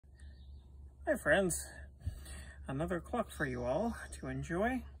Hi friends, another clock for you all to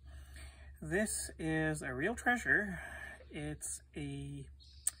enjoy. This is a real treasure. It's a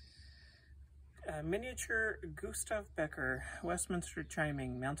miniature Gustav Becker Westminster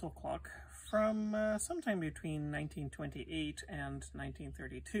chiming mantel clock from sometime between 1928 and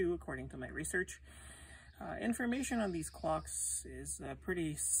 1932, according to my research. Information on these clocks is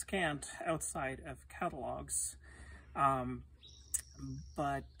pretty scant outside of catalogs.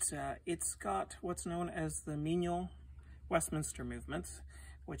 But it's got what's known as the Mignon Westminster movement,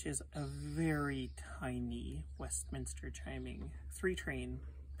 which is a very tiny Westminster chiming 3-train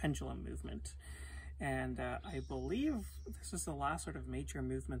pendulum movement. And I believe this is the last sort of major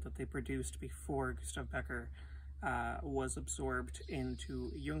movement that they produced before Gustav Becker was absorbed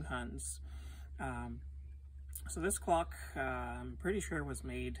into Junghans. So this clock, I'm pretty sure, was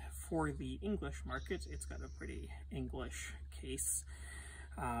made for the English market. It's got a pretty English case.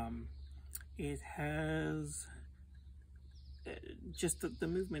 It has just the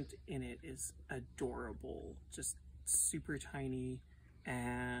movement in it is adorable, just super tiny,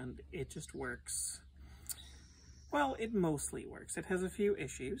 and it just works. Well, it mostly works. It has a few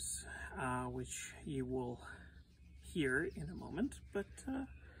issues, which you will hear in a moment, but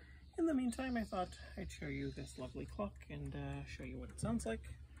in the meantime, I thought I'd show you this lovely clock and show you what it sounds like,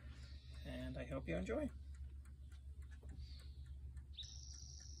 and I hope you enjoy.